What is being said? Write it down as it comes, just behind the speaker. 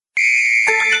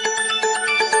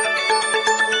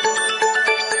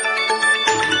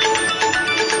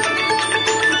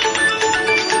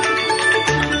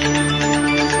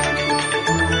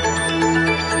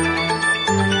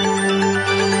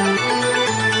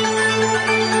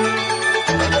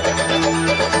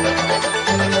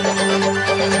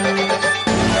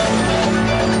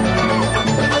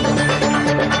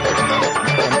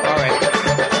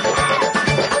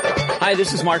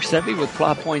is Mark Sevi with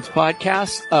Plotpoints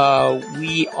Podcast.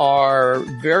 We are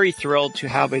very thrilled to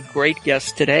have a great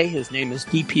guest today. His name is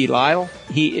D.P. Lyle.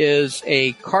 He is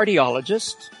a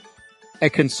cardiologist, a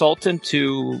consultant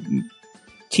to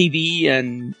TV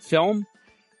and film,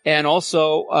 and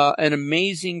also an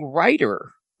amazing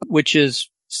writer, which is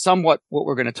somewhat what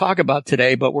we're going to talk about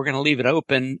today, but we're going to leave it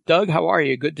open. Doug, how are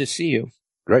you? Good to see you.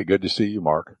 Great. Good to see you,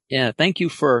 Mark. Yeah. Thank you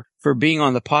for being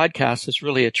on the podcast. It's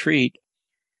really a treat.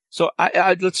 So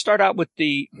let's start out with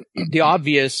the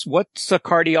obvious. What's a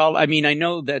cardiologist? I mean, I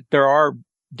know that there are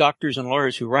doctors and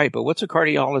lawyers who write, but what's a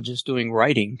cardiologist doing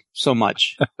writing so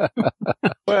much?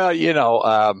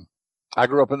 Well, I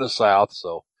grew up in the South,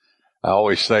 so I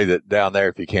always say that down there,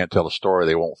 if you can't tell a story,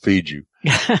 they won't feed you.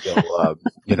 So,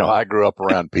 I grew up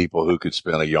around people who could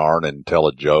spin a yarn and tell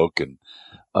a joke. And,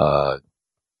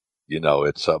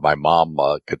 it's my mom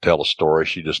could tell a story.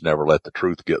 She just never let the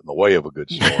truth get in the way of a good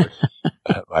story.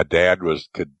 My dad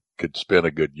could spin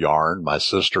a good yarn. My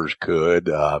sisters could.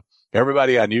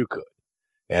 Everybody I knew could.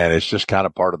 And it's just kind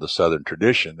of part of the Southern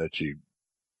tradition that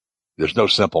there's no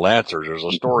simple answers. There's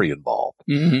a story involved.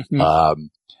 Mm-hmm.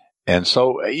 And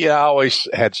so, I always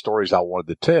had stories I wanted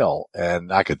to tell,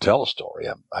 and I could tell a story.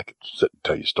 I could sit and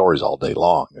tell you stories all day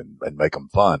long and make them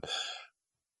fun.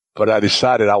 But I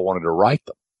decided I wanted to write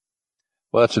them.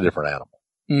 Well, that's a different animal.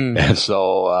 Mm. And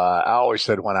so, I always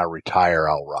said when I retire,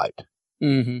 I'll write.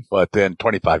 Mm-hmm. But then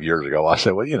 25 years ago, I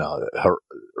said, well,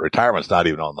 retirement's not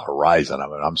even on the horizon. I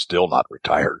mean, I'm still not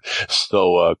retired.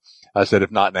 So, I said, if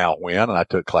not now, when? And I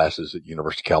took classes at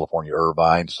University of California,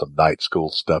 Irvine, some night school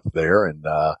stuff there, and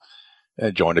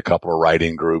joined a couple of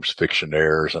writing groups,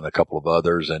 Fictionaires and a couple of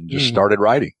others, and just started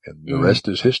writing. And the rest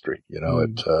is history.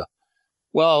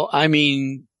 Well, I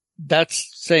mean,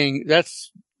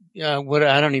 what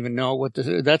I don't even know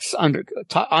that's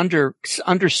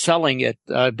underselling it,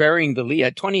 burying the lead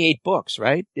at 28 books,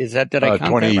 right? Did I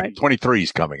count that right? 23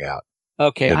 is coming out.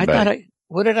 Okay.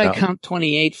 What did I count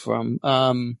 28 from?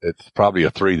 It's probably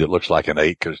a 3 that looks like an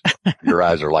 8 because your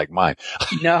eyes are like mine.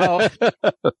 No.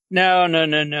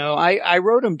 I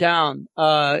wrote them down.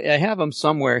 I have them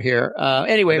somewhere here.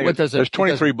 Anyway, there's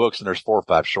 23 books and there's 4 or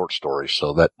 5 short stories.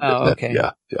 So okay.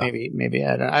 Yeah. Maybe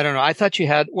I don't know. I thought you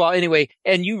had, well, anyway,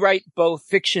 and you write both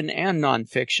fiction and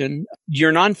nonfiction.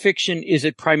 Your nonfiction, is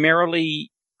it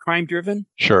primarily crime driven?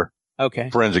 Sure. Okay.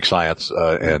 Forensic science,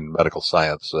 and medical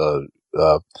science,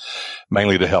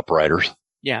 mainly to help writers.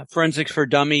 Yeah. Forensics for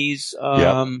Dummies.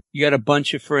 You got a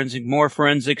bunch of more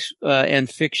forensics, and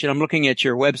fiction. I'm looking at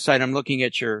your website. I'm looking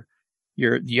at you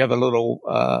have a little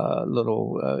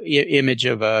image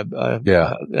of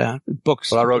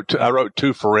books. Well, I wrote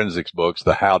 2 forensics books,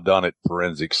 the How Done It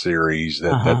forensic series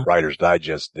that Writer's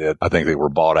Digest did. I think they were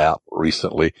bought out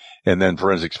recently. And then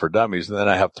Forensics for Dummies. And then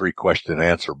I have 3 question and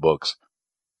answer books,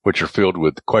 which are filled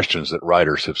with questions that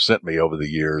writers have sent me over the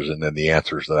years, and then the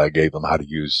answers that I gave them, how to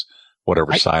use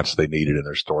whatever science they needed in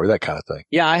their story, that kind of thing.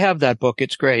 Yeah, I have that book.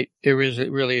 It's great. It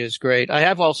really is great. I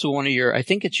have also one of your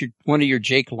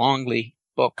Jake Longley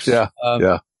books. Yeah.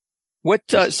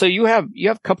 So you have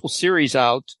a couple series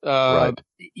out. Right.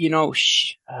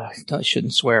 I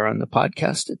shouldn't swear on the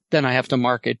podcast. Then I have to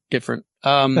mark it different.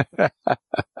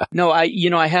 No,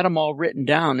 I had them all written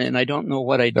down and I don't know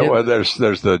what I did. Well, there's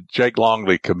the Jake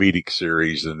Longley comedic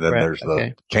series, and then there's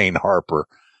the Kane Harper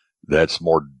that's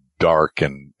more dark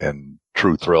and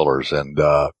true thrillers. And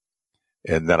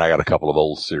then I got a couple of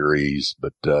old series,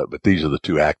 but these are the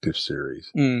 2 active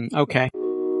series. Okay.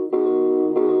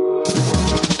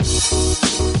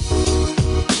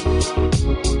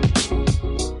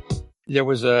 There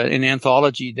was an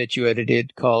anthology that you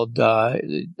edited called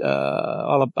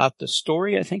All About the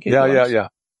Story, I think it was. Yeah.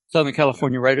 Southern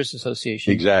California Writers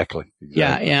Association. Exactly.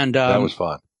 Yeah, and that was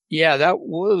fun. Yeah, that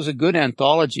was a good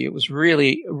anthology. It was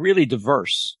really, really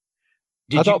diverse.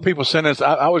 I thought people sent us,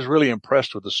 I was really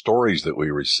impressed with the stories that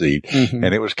we received. Mm-hmm.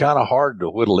 And it was kind of hard to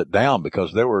whittle it down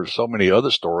because there were so many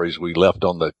other stories we left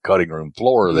on the cutting room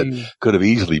floor that could have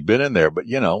easily been in there. But,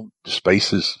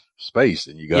 space is space,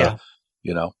 and you got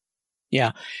to,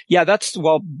 Yeah.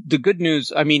 The good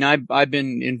news, I mean, I've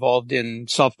been involved in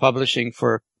self-publishing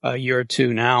for a year or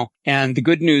 2 now. And the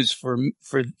good news for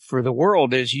the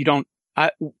world is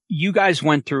you guys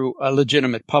went through a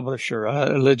legitimate publisher,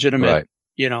 a legitimate,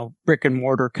 brick and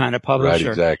mortar kind of publisher.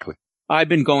 Right, exactly. I've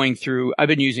been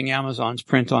using Amazon's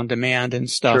print on demand and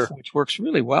stuff, which works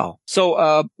really well.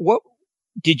 So, what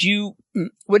did you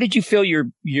feel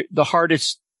the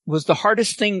hardest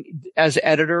thing as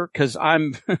editor? 'Cause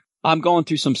I'm going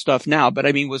through some stuff now, but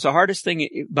I mean, was the hardest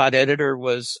thing about editor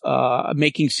was,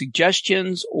 making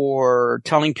suggestions or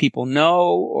telling people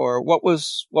no, or what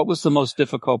was the most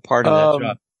difficult part of that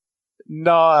job?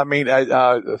 No, I mean,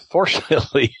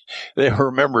 fortunately, they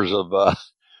were members of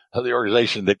the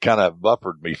organization that kind of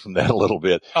buffered me from that a little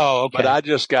bit. Oh, okay. But I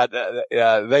just got,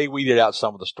 they weeded out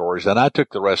some of the stories and I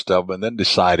took the rest of them and then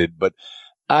decided, but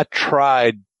I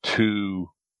tried to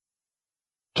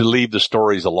leave the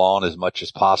stories alone as much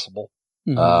as possible.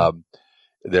 Mm-hmm.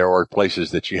 There were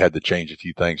places that you had to change a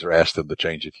few things or ask them to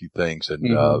change a few things and,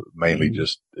 mainly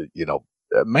just,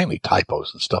 mainly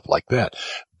typos and stuff like that.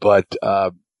 But,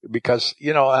 because,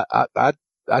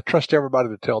 I trust everybody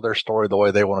to tell their story the way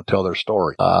they want to tell their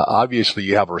story. Obviously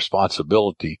you have a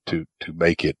responsibility to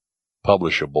make it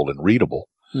publishable and readable.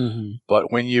 Mm-hmm.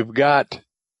 But when you've got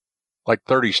like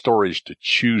 30 stories to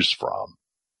choose from,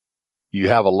 you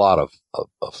have a lot of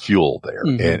fuel there.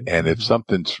 Mm-hmm. And if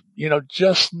something's,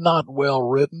 just not well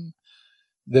written,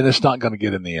 then it's not going to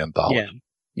get in the anthology.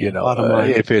 Yeah.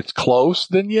 If it's close,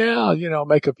 then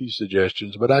make a few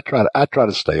suggestions, but I try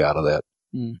to stay out of that.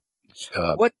 Mm.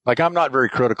 Like I'm not very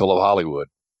critical of Hollywood.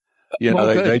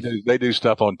 They do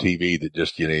stuff on TV that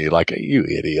just, like you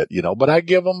idiot, but I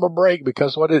give them a break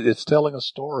because it's telling a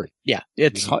story. Yeah.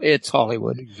 It's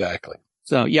Hollywood. Exactly.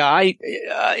 So yeah,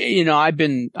 I've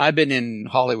been in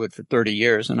Hollywood for 30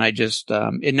 years and I just,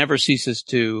 it never ceases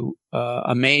to,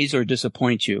 amaze or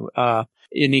disappoint you,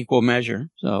 in equal measure.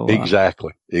 So.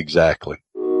 Exactly.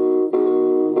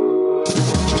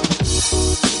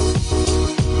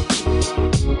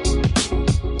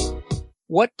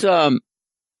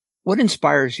 What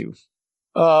inspires you?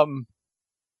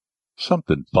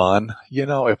 Something fun.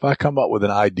 If I come up with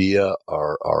an idea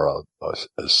or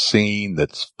a scene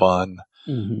that's fun,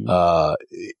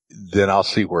 then I'll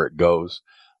see where it goes.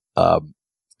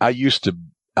 I used to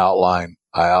outline.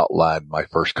 I outlined my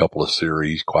first couple of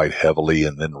series quite heavily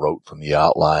and then wrote from the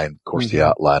outline. Of course, the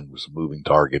outline was a moving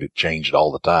target. It changed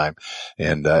all the time.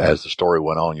 And, as the story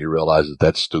went on, you realize that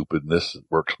that's stupid and this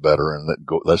works better and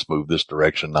let's move this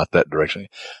direction, not that direction.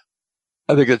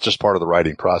 I think it's just part of the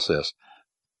writing process.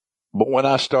 But when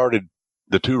I started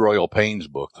the 2 Royal Pains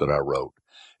books that I wrote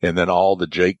and then all the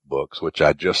Jake books, which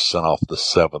I just sent off the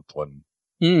 7th one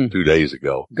 2 days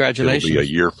ago. Congratulations. It'll be a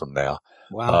year from now.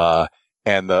 Wow.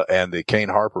 And the Kane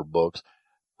Harper books,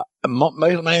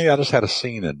 maybe I just had a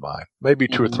scene in mind, maybe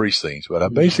 2 or 3 scenes, but I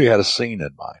basically had a scene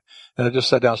in mind and I just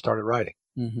sat down and started writing.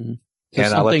 Mm-hmm. So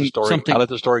and I let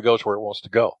the story go to where it wants to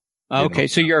go. Okay.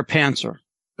 So you're a pantser.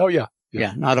 Oh yeah.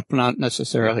 Yeah. Not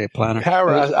necessarily a planner.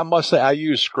 However, I must say I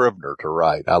use Scrivener to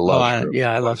write. I love Scrivener.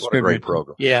 Yeah. I love Scrivener. What a great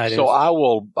program. Yeah. So I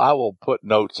will put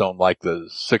notes on like the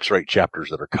 6 or 8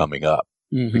 chapters that are coming up.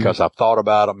 Because I've thought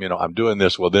about them, I'm doing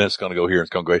this. Well, then it's going to go here. It's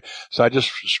going to go here. So I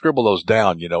just scribble those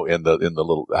down, in the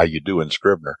little, how you do in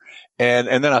Scrivener. And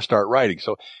then I start writing.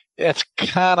 So it's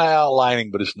kind of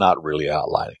outlining, but it's not really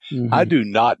outlining. I do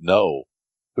not know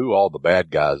who all the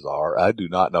bad guys are. I do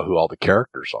not know who all the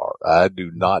characters are. I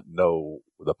do not know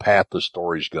the path the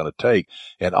story's going to take.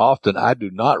 And often I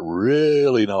do not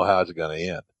really know how it's going to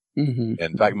end.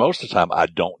 In fact, most of the time I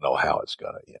don't know how it's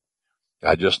going to end.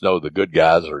 I just know the good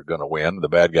guys are going to win, the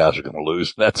bad guys are going to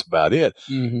lose, and that's about it.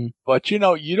 But you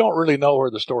don't really know where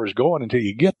the story's going until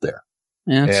you get there.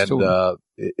 Yeah,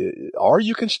 or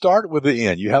you can start with the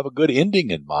end. You have a good ending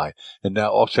in mind, and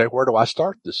now okay, where do I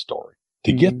start this story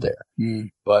to get there?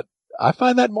 But I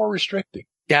find that more restricting.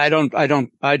 Yeah, I don't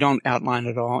outline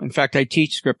at all. In fact, I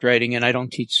teach script writing, and I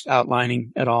don't teach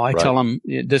outlining at all. I tell them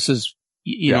this is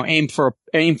aim for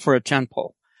a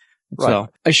tentpole. Right. So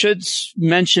I should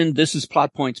mention this is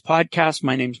Plotpoints Podcast.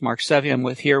 My name's Mark Sevi. I'm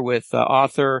here with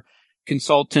author,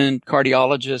 consultant,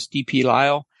 cardiologist, D.P.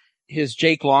 Lyle. His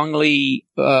Jake Longley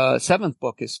 7th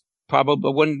book is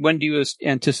probably when do you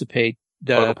anticipate?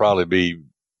 It'll probably be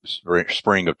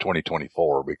spring of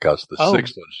 2024 because the 6th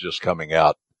one's just coming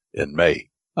out in May.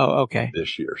 Oh, okay.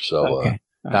 This year. So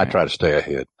I try to stay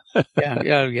ahead.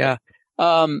 Yeah.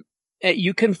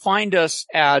 You can find us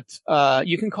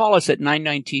you can call us at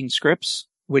 919 Scripts,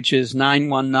 which is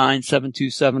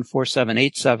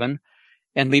 919-727-4787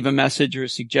 and leave a message or a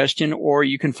suggestion, or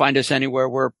you can find us anywhere.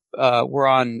 We're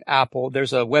on Apple.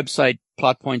 There's a website,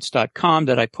 plotpoints.com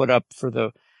that I put up for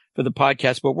the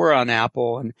podcast, but we're on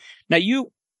Apple. And now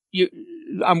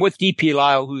I'm with D.P.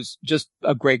 Lyle, who's just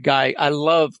a great guy. I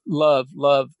love,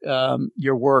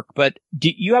 your work, but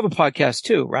you have a podcast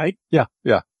too, right? Yeah.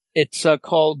 It's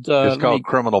called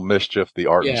Criminal Mischief, the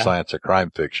Art and Science of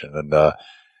Crime Fiction. And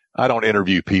I don't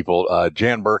interview people.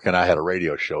 Jan Burke and I had a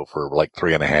radio show for like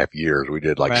 3.5 years. We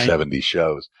did like 70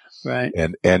 shows. Right.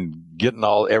 And getting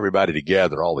everybody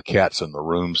together, all the cats in the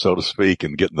room, so to speak,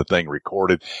 and getting the thing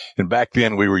recorded. And back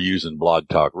then we were using Blog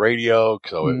Talk Radio.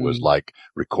 So it was like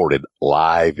recorded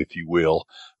live, if you will.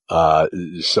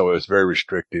 So it was very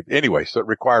restrictive. Anyway, so it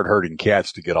required herding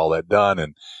cats to get all that done.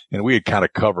 And we had kind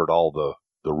of covered all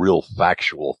the real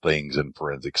factual things in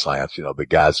forensic science, the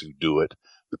guys who do it,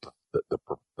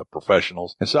 the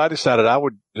professionals. And so I decided I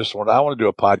want to do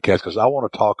a podcast because I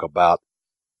want to talk about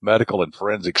medical and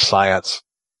forensic science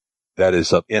that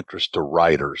is of interest to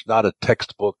writers, not a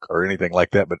textbook or anything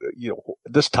like that, but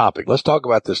this topic. Let's talk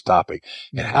about this topic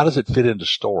and how does it fit into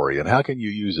story and how can you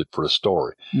use it for a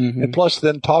story? Mm-hmm. And plus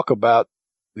then talk about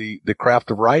the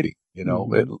craft of writing,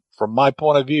 from my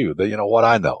point of view, what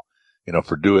I know,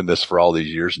 for doing this for all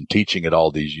these years and teaching it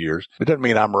all these years. It doesn't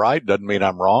mean I'm right. Doesn't mean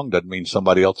I'm wrong. Doesn't mean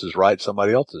somebody else is right.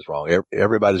 Somebody else is wrong.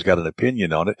 Everybody's got an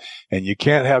opinion on it, and you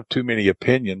can't have too many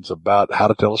opinions about how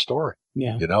to tell a story.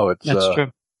 Yeah. That's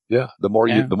true. Yeah. The more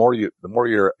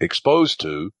you're exposed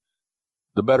to,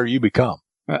 the better you become.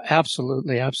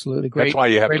 Absolutely. Absolutely. Great. That's why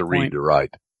you have to point. Read to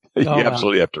write. You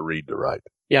absolutely have to read to write.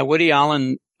 Yeah. Woody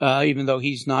Allen, even though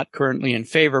he's not currently in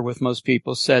favor with most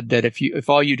people, said that if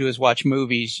all you do is watch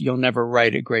movies, you'll never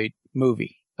write a great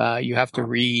movie. You have to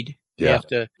read. Yeah. You have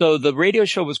to. So the radio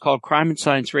show was called Crime and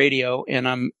Science Radio,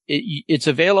 and it's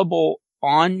available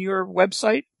on your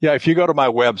website? Yeah, if you go to my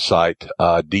website,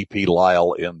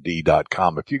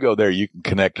 dplylemd.com, if you go there, you can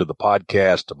connect to the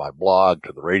podcast, to my blog,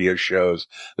 to the radio shows.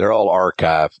 They're all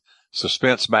archived.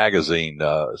 Suspense Magazine,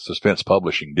 Suspense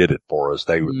Publishing did it for us.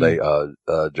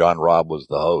 John Robb was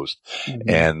the host,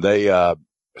 and they've got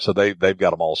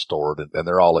them all stored and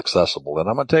they're all accessible. And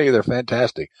I'm going to tell you, they're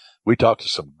fantastic. We talked to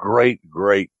some great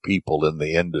people in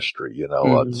the industry,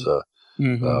 it's,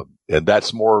 and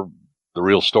that's more the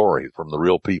real story from the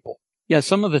real people. Yeah,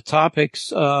 some of the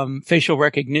topics, facial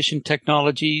recognition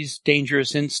technologies,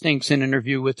 dangerous instincts, an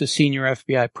interview with the senior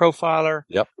FBI profiler.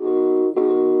 Yep.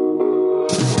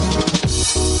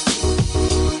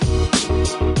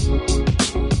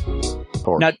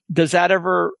 Now, does that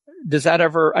ever,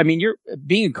 I mean, you're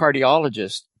being a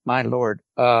cardiologist, my Lord,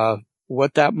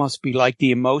 what that must be like,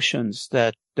 the emotions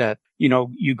that,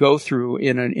 you go through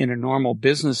in a normal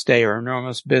business day or a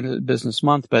normal business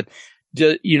month. But,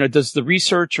 does the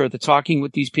research or the talking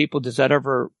with these people, does that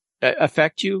ever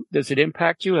affect you? Does it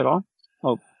impact you at all?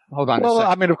 Oh, hold on a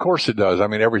second. I mean, of course it does. I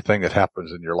mean, everything that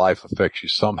happens in your life affects you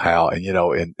somehow.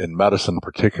 And, in medicine,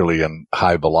 particularly in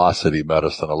high velocity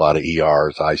medicine, a lot of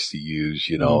ERs, ICUs,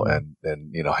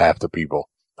 and half the people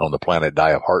on the planet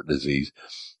die of heart disease.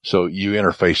 So you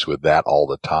interface with that all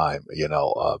the time,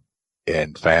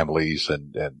 and families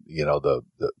and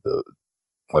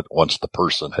once the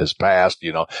person has passed,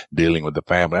 dealing with the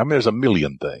family. I mean, there's a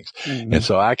million things. Mm-hmm. And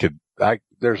so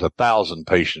there's 1,000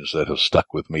 patients that have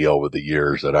stuck with me over the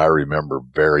years that I remember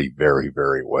very, very,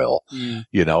 very well, and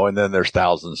then there's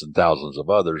thousands and thousands of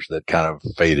others that kind of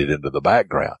faded into the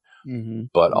background,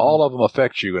 but all of them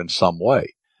affect you in some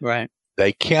way. Right.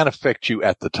 They can't affect you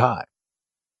at the time.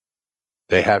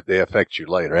 They affect you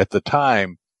later. At the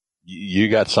time, you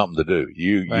got something to do.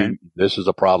 This is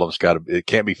a problem. It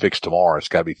can't be fixed tomorrow. It's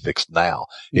got to be fixed now.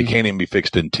 It can't even be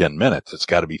fixed in 10 minutes. It's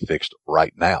got to be fixed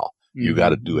right now. You got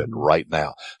to do it right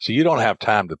now. So you don't have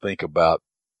time to think about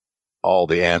all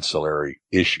the ancillary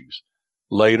issues.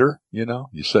 Later,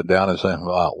 you sit down and say,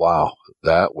 oh, wow,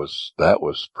 that was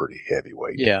pretty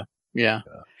heavyweight. Yeah.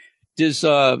 Does,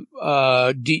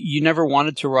 you never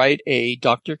wanted to write a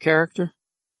doctor character?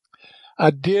 I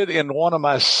did in one of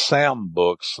my Sam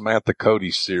books, Samantha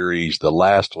Cody series, the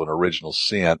last one, Original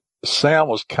Sin. Sam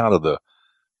was kind of the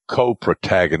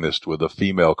co-protagonist with a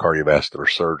female cardiovascular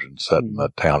surgeon set in a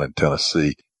town in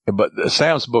Tennessee. But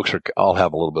Sam's books all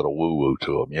have a little bit of woo-woo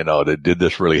to them, did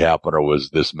this really happen or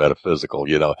was this metaphysical,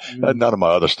 None of my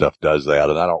other stuff does that,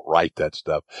 and I don't write that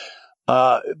stuff.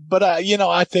 But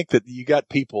I think that you got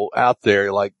people out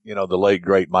there like, the late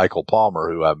great Michael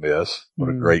Palmer, who I miss. What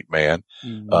a great man.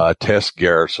 Tess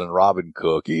Garrison, Robin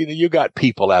Cook. You got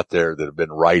people out there that have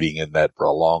been writing in that for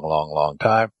a long, long, long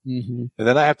time. And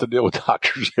then I have to deal with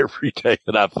doctors every day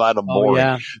and I find them boring.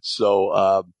 Yeah.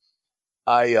 So,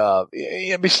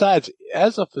 besides,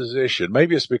 as a physician,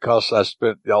 maybe it's because I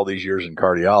spent all these years in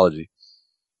cardiology,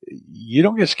 you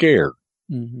don't get scared.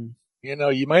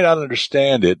 You may not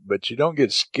understand it, but you don't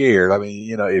get scared. I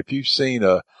mean, if you've seen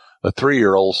a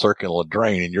 3-year-old circling a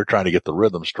drain and you're trying to get the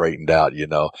rhythm straightened out,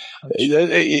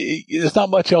 there's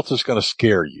not much else that's going to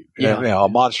scare you. A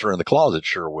monster in the closet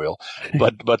sure will.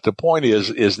 But the point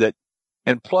is that,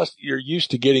 and plus you're used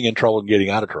to getting in trouble and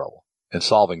getting out of trouble and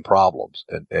solving problems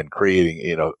and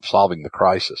creating, solving the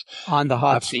crisis. On the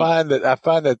hot seat. I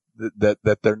find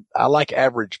that I like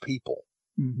average people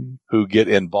who get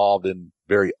involved in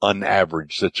very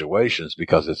unaverage situations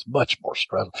because it's much more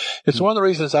stressful. It's one of the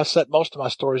reasons I set most of my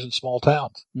stories in small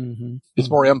towns. It's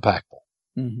more impactful.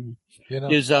 Mm-hmm.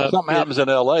 If something happens in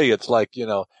LA, it's like,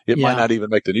 it might not even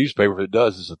make the newspaper. If it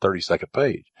does, it's a 30-second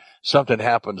page. Something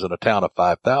happens in a town of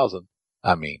 5,000.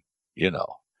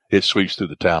 It sweeps through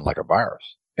the town like a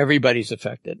virus. Everybody's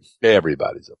affected.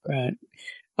 Everybody's affected.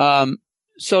 Right.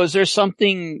 So is there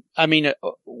something,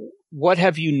 what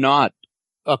have you not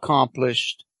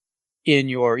accomplished in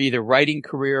your either writing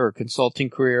career or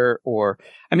consulting career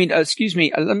excuse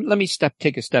me, let me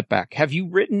take a step back. Have you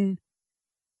written,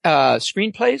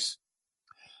 screenplays?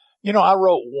 I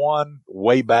wrote one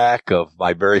way back of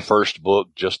my very first book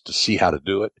just to see how to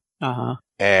do it. Uh-huh.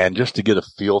 And just to get a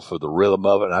feel for the rhythm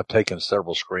of it. And I've taken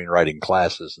several screenwriting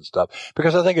classes and stuff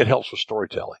because I think it helps with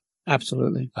storytelling.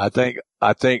 Absolutely. I think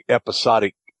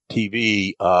episodic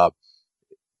TV,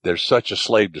 there's such a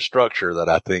slave to structure that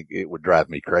I think it would drive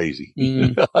me crazy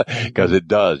because it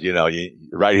does,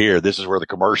 right here, this is where the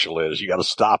commercial is. You got to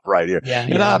stop right here.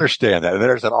 And I understand that. And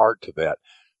there's an art to that,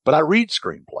 but I read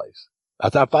screenplays. I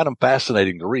find them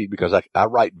fascinating to read because I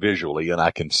write visually and I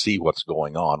can see what's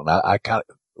going on. And I kind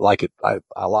of like it.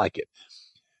 I like it.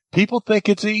 People think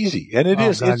it's easy, and it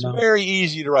is. God, it's very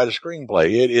easy to write a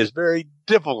screenplay. It is very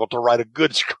difficult to write a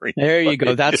good screenplay. There you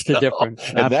go. That's the difference.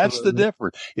 And that's the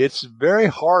difference. It's very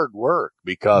hard work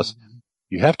because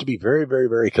you have to be very, very,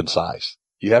 very concise.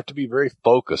 You have to be very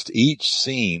focused. Each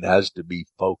scene has to be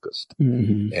focused.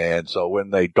 Mm-hmm. And so when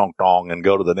they dong and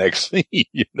go to the next scene,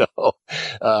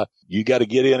 you got to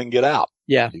get in and get out.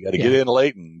 Yeah. You got to get in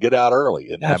late and get out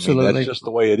early. And absolutely. That's just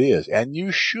the way it is. And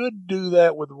you should do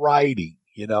that with writing,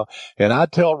 and I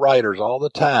tell writers all the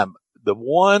time, the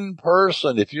one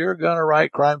person, if you're going to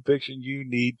write crime fiction, you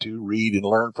need to read and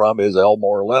learn from is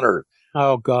Elmore Leonard.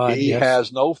 Oh God. He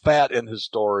has no fat in his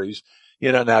stories.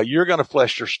 Now you're going to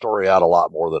flesh your story out a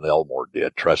lot more than Elmore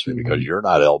did. Trust me, because you're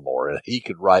not Elmore, and he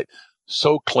could write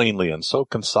so cleanly and so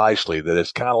concisely that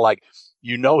it's kind of like,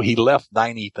 he left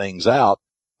 90 things out,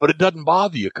 but it doesn't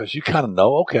bother you because you kind of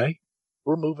know, okay,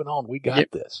 we're moving on. We got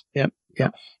this. Yep.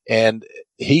 And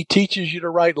he teaches you to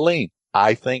write lean.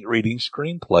 I think reading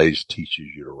screenplays teaches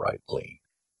you to write lean.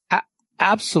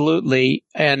 Absolutely.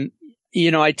 And,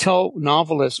 I tell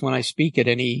novelists when I speak at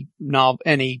any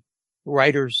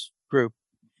writers group,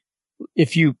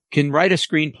 if you can write a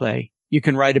screenplay, you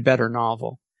can write a better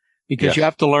novel because you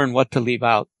have to learn what to leave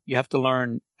out. You have to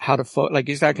learn how to like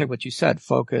exactly what you said,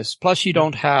 focus. Plus you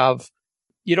don't have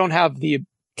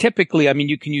typically,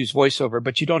 you can use voiceover,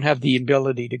 but you don't have the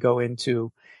ability to go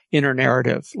into inner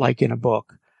narrative like in a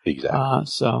book. Exactly.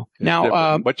 So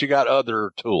now, but you got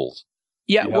other tools.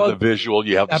 Yeah. You have the visual,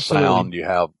 you have the sound, you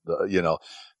have the,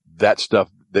 that stuff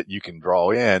that you can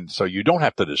draw in. So you don't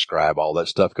have to describe all that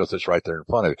stuff because it's right there in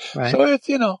front of you. Right. So it's,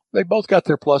 they both got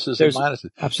their pluses and minuses.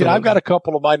 Absolutely. I've got a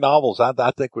couple of my novels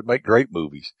I think would make great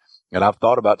movies. And I've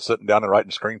thought about sitting down and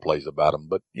writing screenplays about them,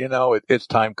 but it's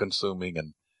time consuming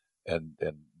and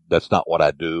that's not what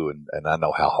I do. And I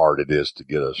know how hard it is to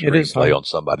get a screenplay on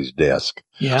somebody's desk.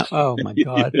 Yeah. Oh my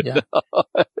God. Yeah.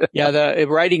 Yeah.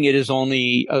 Writing it is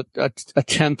only a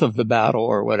tenth of the battle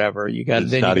or whatever.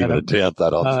 It's not even a tenth. I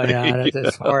don't think. Yeah.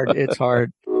 It's hard. It's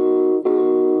hard.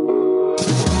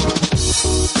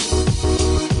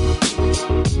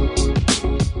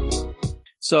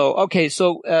 So, okay.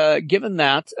 So, given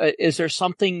that, is there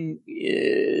something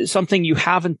you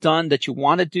haven't done that you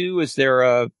want to do? Is there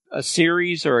a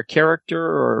series or a character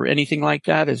or anything like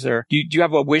that? Do you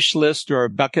have a wish list or a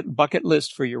bucket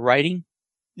list for your writing?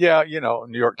 Yeah.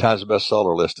 New York Times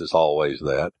bestseller list is always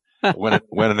that. Win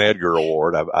an Edgar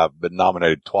Award. I've been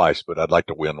nominated twice, but I'd like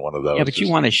to win one of those. Yeah, but you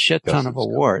want a shit ton of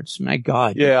awards. My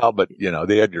God. Yeah, but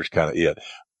the Edgar's kind of it.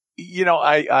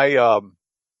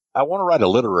 I want to write a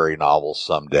literary novel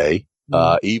someday,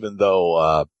 even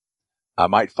though, I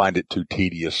might find it too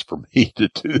tedious for me to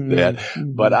do that.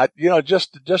 Mm-hmm. But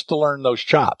just to learn those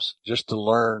chops, just to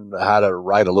learn how to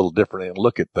write a little differently and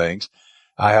look at things.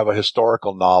 I have a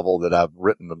historical novel that I've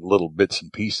written little bits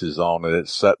and pieces on, and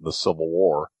it's set in the Civil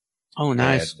War. Oh,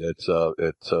 nice. And it's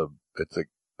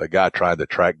a guy trying to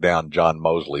track down John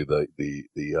Mosley,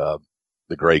 the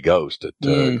Gray Ghost,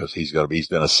 because he's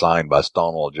been assigned by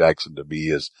Stonewall Jackson to be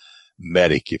his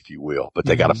medic, if you will, but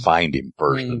they got to find him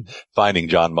first. And finding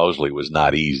John Mosley was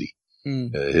not easy.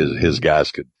 His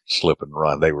guys could slip and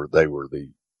run. They were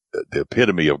the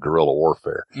epitome of guerrilla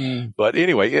warfare. But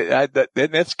anyway,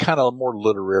 that's kind of more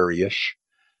literary-ish.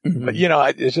 Mm-hmm. But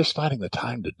it's just finding the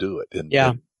time to do it.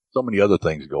 And so many other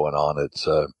things going on. It's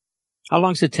how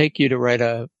long does it take you to write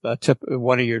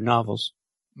one of your novels?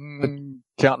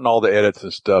 Counting all the edits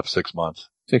and stuff, 6 months.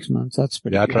 6 months. That's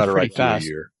pretty. Yeah, I try to write fast. 2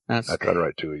 a year. I try to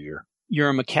write 2 a year. You're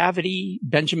a McCavity,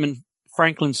 Benjamin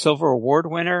Franklin Silver Award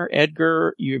winner.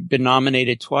 Edgar, you've been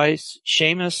nominated twice.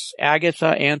 Seamus, Agatha,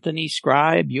 Anthony,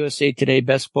 Scribe, USA Today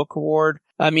Best Book Award.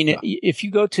 I mean, if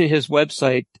you go to his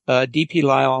website,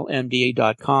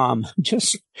 dplylemda.com,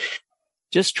 just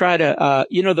try to,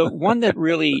 the one that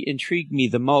really intrigued me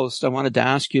the most, I wanted to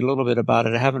ask you a little bit about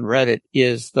it. I haven't read it,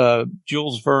 is the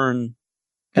Jules Verne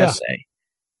essay.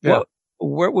 Yeah.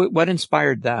 What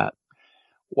inspired that?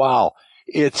 Wow.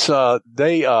 It's,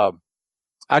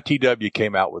 ITW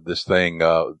came out with this thing,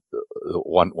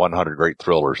 100 great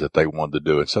thrillers that they wanted to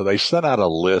do. And so they sent out a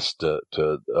list to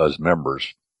us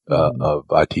members, of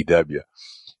ITW.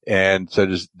 And so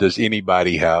does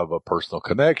anybody have a personal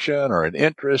connection or an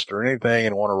interest or anything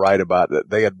and want to write about it?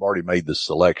 They had already made the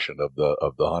selection of the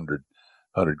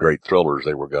 100 great thrillers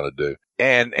they were going to do.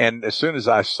 And as soon as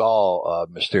I saw,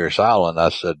 Mysterious Island, I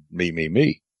said,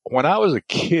 me. When I was a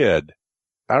kid,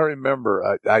 I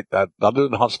remember I lived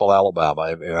in Huntsville, Alabama,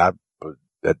 and I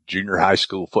at junior high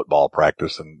school football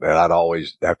practice, and I'd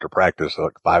always, after practice,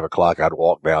 like 5:00, I'd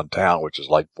walk downtown, which is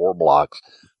like 4 blocks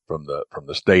from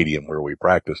the stadium where we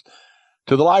practiced,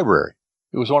 to the library.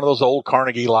 It was one of those old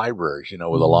Carnegie libraries, with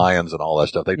the lions and all that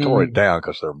stuff. They tore it down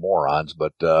because they're morons,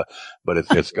 but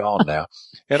it's gone now.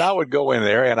 And I would go in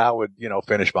there and I would,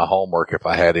 finish my homework if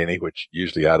I had any, which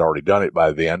usually I'd already done it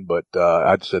by then, but,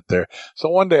 I'd sit there. So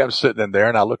one day I'm sitting in there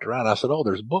and I looked around and I said, oh,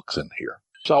 there's books in here.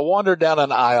 So I wandered down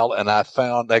an aisle and I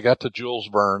got to Jules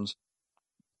Verne's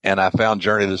and I found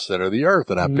Journey to the Center of the Earth,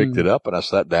 and I picked it up and I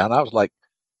sat down. I was like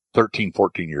 13,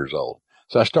 14 years old.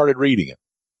 So I started reading it.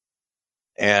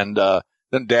 And,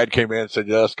 then Dad came in and said,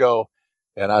 yeah, let's go.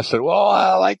 And I said, well,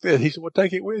 I like this. He said, well,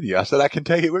 take it with you. I said, I can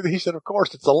take it with you. He said, of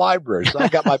course, it's a library. So I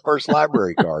got my first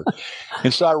library card.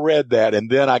 And so I read that. And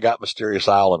then I got Mysterious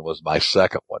Island was my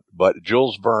second one. But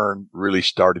Jules Verne really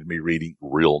started me reading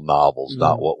real novels,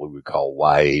 not what we would call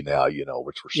YA now,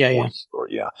 which were sports.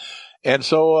 Yeah. And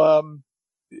so,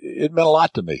 it meant a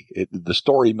lot to me. The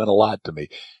story meant a lot to me.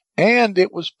 And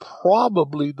it was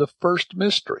probably the first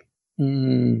mystery,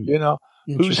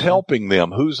 Who's helping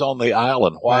them? Who's on the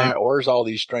island? Why? Where's all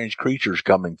these strange creatures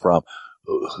coming from?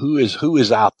 Who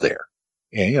is out there?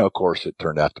 And, of course, it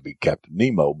turned out to be Captain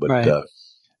Nemo, but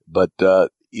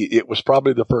it was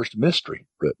probably the first mystery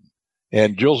written.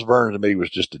 And Jules Verne to me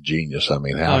was just a genius. I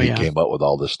mean, how he came up with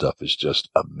all this stuff is just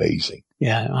amazing.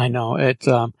 Yeah, I know.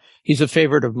 He's a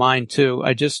favorite of mine too.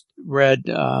 I just read,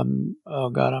 I'm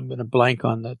going to blank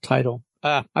on the title.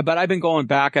 But I've been going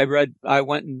back. I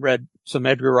went and read some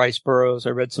Edgar Rice Burroughs. I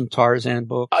read some Tarzan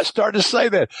books. I started to say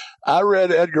that. I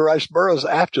read Edgar Rice Burroughs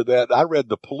after that. I read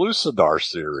the Pellucidar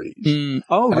series.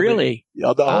 Oh, really?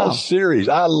 The whole series.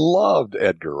 I loved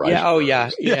Edgar Rice.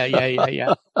 Yeah. Burroughs.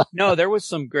 Yeah. No, there was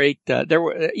some great,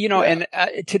 and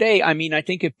today, I mean, I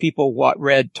think if people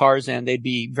read Tarzan, they'd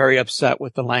be very upset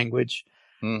with the language.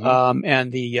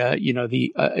 And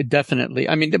definitely,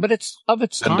 I mean, but it's of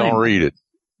its time. And don't read it.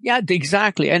 Yeah,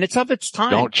 exactly. And it's of its time.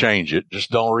 Don't change it.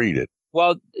 Just don't read it.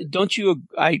 Well, don't you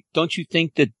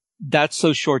think that that's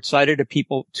so short-sighted of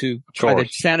people to try to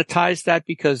sanitize that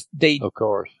because of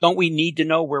course. Don't we need to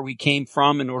know where we came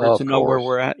from in order to know where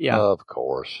we're at? Yeah. Of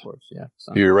course. Yeah.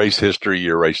 So. You erase history,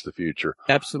 you erase the future.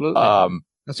 Absolutely.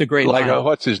 That's a great line.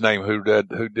 What's his name? Who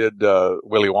did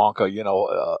Willy Wonka,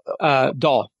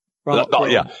 Dahl.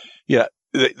 Yeah.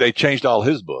 They changed all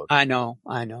his books. I know.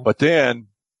 But then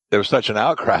there was such an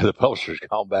outcry, the publishers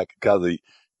gone back because of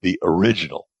the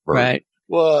original version. Right.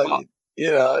 Well,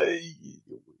 you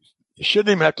shouldn't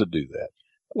even have to do that.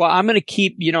 Well, I'm going to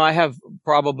keep, I have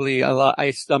probably a lot.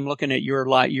 I'm looking at your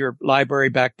library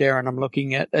back there, and I'm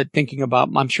looking at thinking about,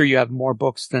 I'm sure you have more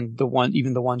books than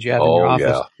even the ones you have in your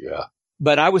office. Yeah.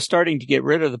 But I was starting to get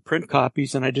rid of the print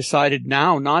copies, and I decided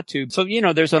now not to. So,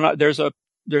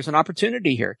 there's an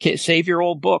opportunity here. Save your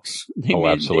old books.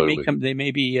 Absolutely. They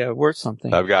may be worth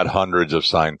something. I've got hundreds of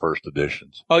signed first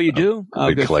editions. Oh, you do?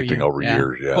 I've been collecting over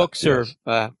years. Yeah. Books are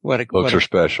books are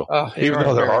special. Even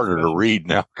though they're harder to read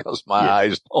now because my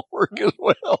eyes don't work as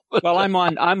well. Well,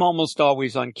 I'm almost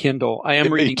always on Kindle. I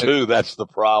am reading. Me too. That's the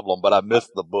problem. But I miss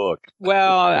the book.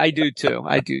 Well, I do too.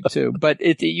 But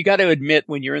you got to admit,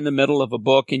 when you're in the middle of a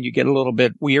book and you get a little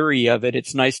bit weary of it,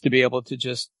 it's nice to be able to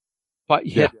just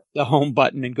hit the home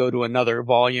button and go to another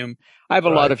volume. I have a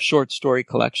lot of short story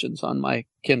collections on my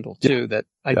Kindle too that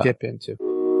I dip into.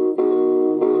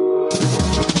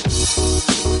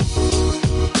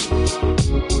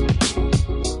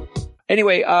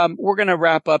 Anyway, we're going to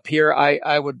wrap up here.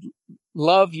 I would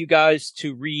love you guys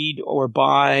to read or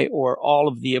buy or all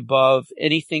of the above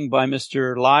anything by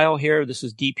Mr. Lyle here. This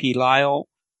is D.P. Lyle.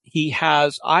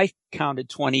 I counted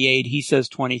 28. He says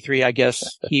 23. I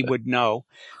guess he would know.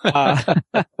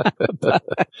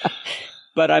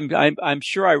 But I'm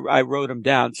sure I wrote him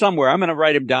down somewhere. I'm going to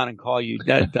write him down and call you,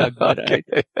 Doug.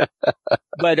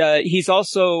 But he's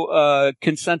also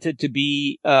consented to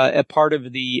be a part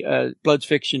of the Bloods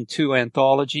Fiction 2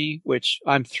 anthology, which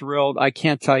I'm thrilled. I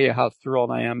can't tell you how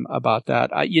thrilled I am about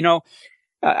that. I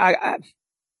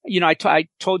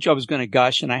told you I was going to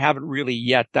gush, and I haven't really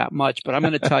yet that much, but I'm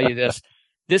going to tell you this.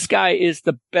 This guy is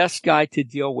the best guy to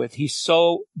deal with. He's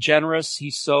so generous.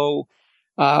 He's so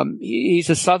he's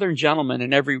a Southern gentleman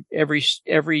in every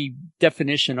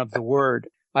definition of the word.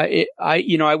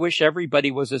 I wish everybody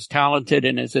was as talented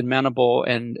and as amenable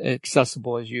and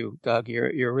accessible as you, Doug.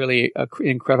 You're really an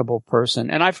incredible person.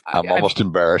 And I'm almost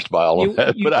embarrassed by all of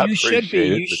that, but I appreciate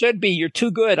it. You should be. You're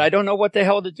too good. I don't know what the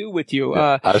hell to do with you.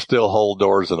 Yeah, I still hold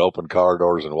doors and open car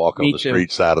doors and walk on the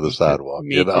street side of the sidewalk.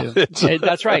 Me too.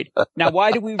 That's right. Now,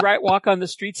 why do we walk on the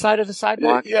street side of the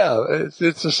sidewalk? Yeah,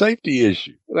 it's a safety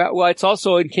issue. Well, it's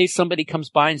also in case somebody comes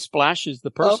by and splashes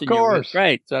the person. Of course. You're with.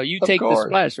 Right. So you take the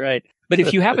splash, right? But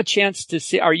if you have a chance to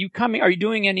see, are you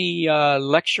doing any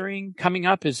lecturing coming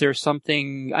up? Is there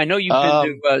something? I know you've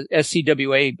been to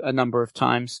SCWA a number of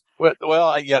times.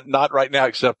 Well, yeah, not right now,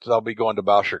 except I'll be going to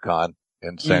BoucherCon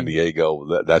in San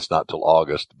Diego. That's not till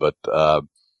August, but that'll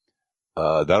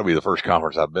be the first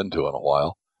conference I've been to in a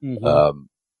while. Mm-hmm.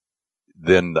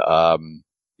 Then,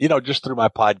 just through my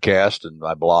podcast and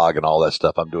my blog and all that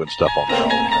stuff, I'm doing stuff on there all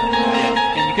the time.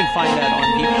 Yeah. And you can find that on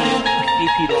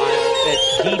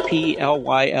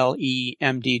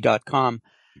dplylemd.com.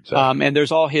 Exactly. And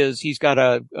there's all he's got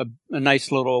a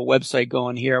nice little website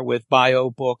going here with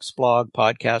bio, books, blog,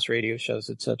 podcasts, radio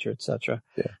shows, et cetera, et cetera.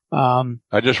 Yeah.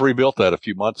 I just rebuilt that a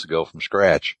few months ago from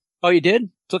scratch. Oh, you did?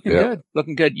 It's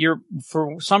looking good.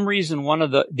 For some reason, one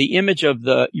of the image of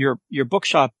your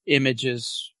bookshop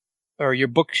images or your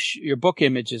book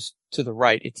image is to the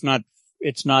right. It's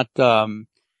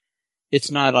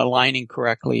not aligning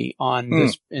correctly on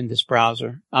in this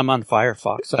browser. I'm on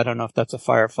Firefox. I don't know if that's a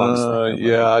Firefox thing.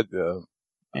 Yeah.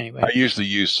 Anyway. I usually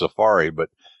use Safari, but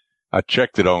I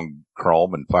checked it on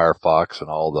Chrome and Firefox and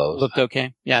all those. Looked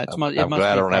okay. Yeah. I'm glad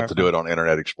I don't have to do it on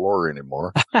Internet Explorer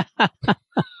anymore.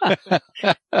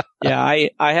 Yeah.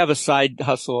 I have a side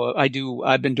hustle.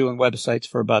 I've been doing websites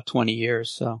for about 20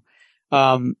 years. So,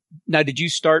 now did you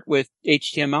start with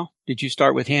HTML? Did you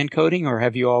start with hand coding or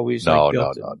have you always No.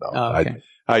 Oh, okay.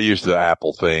 I used the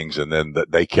Apple things and then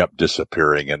they kept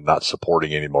disappearing and not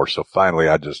supporting anymore. So finally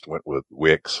I just went with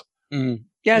Wix. Mm.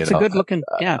 Yeah. It's a good looking,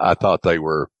 yeah. I thought they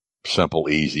were simple,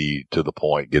 easy, to the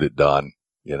point, get it done,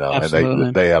 Absolutely.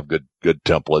 and they have good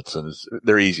templates and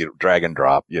they're easy to drag and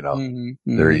drop,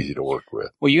 they're easy to work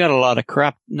with. Well, you got a lot of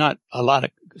crap, not a lot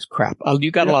of crap.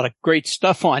 You got a lot of great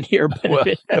stuff on here,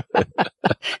 but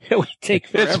it would take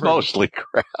forever. It's mostly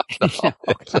crap.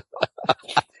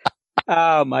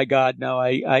 Oh my God. No,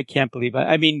 I can't believe it.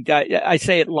 I mean, I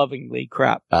say it lovingly,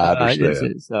 crap. I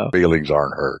understand. Feelings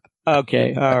aren't hurt.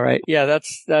 Okay. All right. Yeah.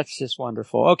 That's just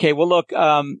wonderful. Okay. Well, look,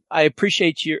 I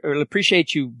appreciate you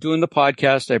doing the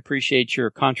podcast. I appreciate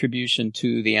your contribution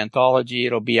to the anthology.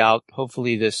 It'll be out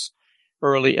hopefully this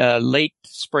late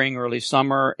spring, early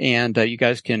summer. And, you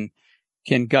guys can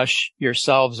gush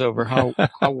yourselves over how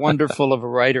wonderful of a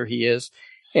writer he is.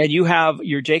 And you have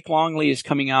your Jake Longley is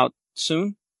coming out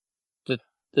soon.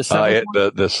 The seventh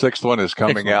one? The sixth one is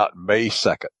coming out May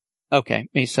 2nd. Okay.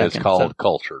 May 2nd. It's called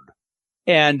Cultured.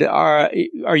 And are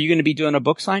you going to be doing a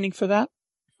book signing for that?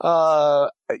 I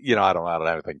don't have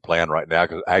anything planned right now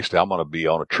because actually I'm going to be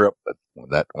on a trip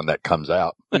when that comes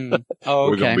out. Oh, okay.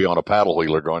 We're going to be on a paddle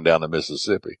wheeler going down to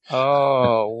Mississippi.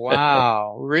 Oh,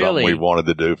 wow. Really? Something we've wanted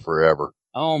to do forever.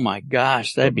 Oh my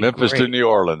gosh. That'd be Memphis great. to New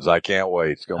Orleans. I can't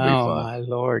wait. It's going to be fun. Oh my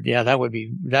Lord. Yeah,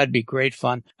 that'd be great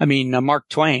fun. I mean, Mark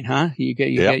Twain, huh?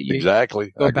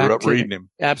 Exactly. I grew up reading him.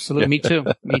 Absolutely. Me too.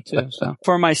 So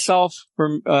for myself,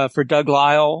 for Doug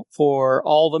Lyle, for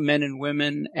all the men and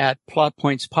women at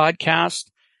Plotpoints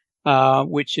Podcast,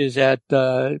 which is at,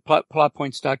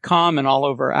 plotpoints.com and all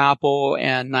over Apple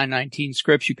and 919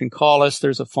 Scripts. You can call us.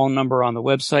 There's a phone number on the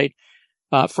website.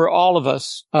 For all of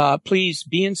us, please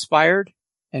be inspired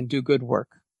and do good work.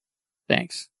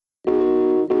 Thanks.